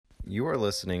You are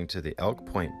listening to the Elk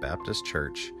Point Baptist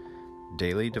Church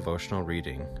Daily Devotional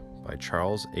Reading by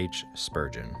Charles H.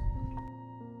 Spurgeon.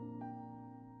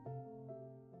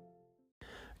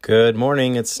 Good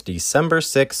morning, it's December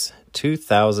 6,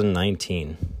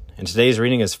 2019, and today's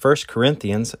reading is 1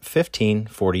 Corinthians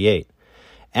 15:48.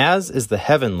 As is the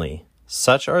heavenly,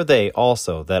 such are they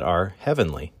also that are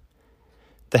heavenly.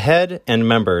 The head and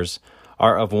members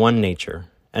are of one nature,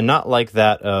 and not like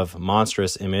that of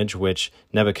monstrous image which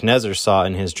Nebuchadnezzar saw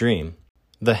in his dream.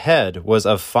 The head was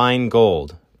of fine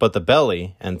gold, but the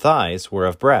belly and thighs were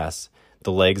of brass,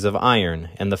 the legs of iron,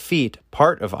 and the feet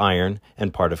part of iron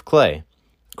and part of clay.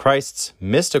 Christ's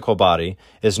mystical body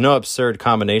is no absurd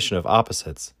combination of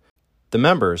opposites. The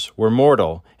members were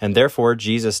mortal, and therefore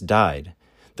Jesus died.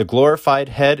 The glorified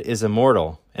head is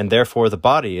immortal, and therefore the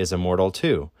body is immortal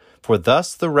too. For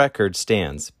thus the record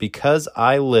stands, because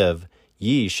I live,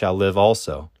 ye shall live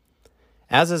also.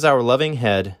 As is our loving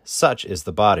head, such is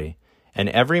the body, and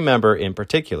every member in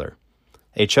particular.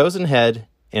 A chosen head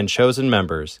and chosen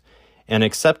members, an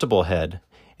acceptable head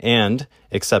and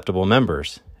acceptable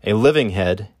members, a living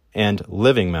head and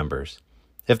living members.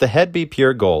 If the head be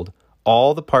pure gold,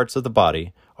 all the parts of the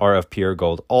body are of pure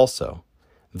gold also.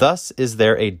 Thus is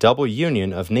there a double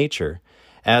union of nature,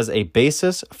 as a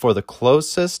basis for the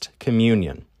closest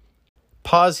communion.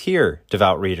 Pause here,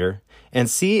 devout reader, and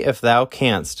see if thou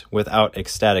canst, without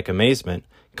ecstatic amazement,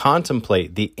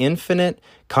 contemplate the infinite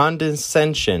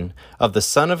condescension of the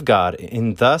Son of God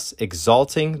in thus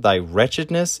exalting thy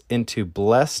wretchedness into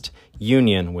blessed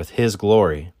union with his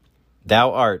glory.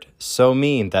 Thou art so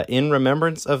mean that in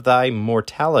remembrance of thy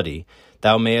mortality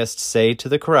thou mayest say to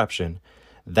the corruption,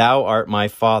 Thou art my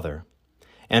father,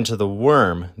 and to the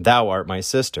worm, Thou art my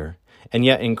sister, and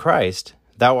yet in Christ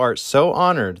thou art so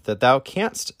honored that thou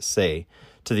canst say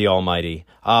to the Almighty,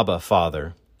 Abba,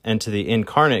 Father, and to the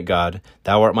incarnate God,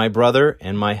 Thou art my brother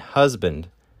and my husband.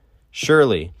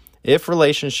 Surely, if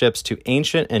relationships to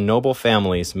ancient and noble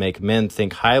families make men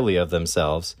think highly of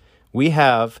themselves, we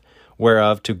have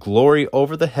whereof to glory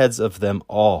over the heads of them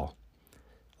all.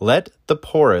 Let the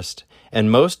poorest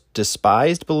and most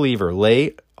despised believer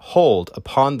lay hold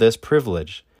upon this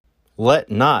privilege.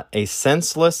 Let not a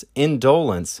senseless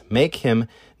indolence make him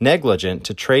negligent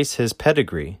to trace his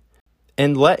pedigree,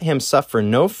 and let him suffer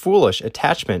no foolish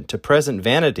attachment to present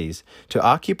vanities to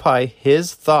occupy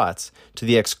his thoughts to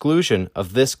the exclusion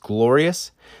of this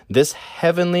glorious, this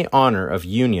heavenly honor of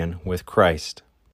union with Christ.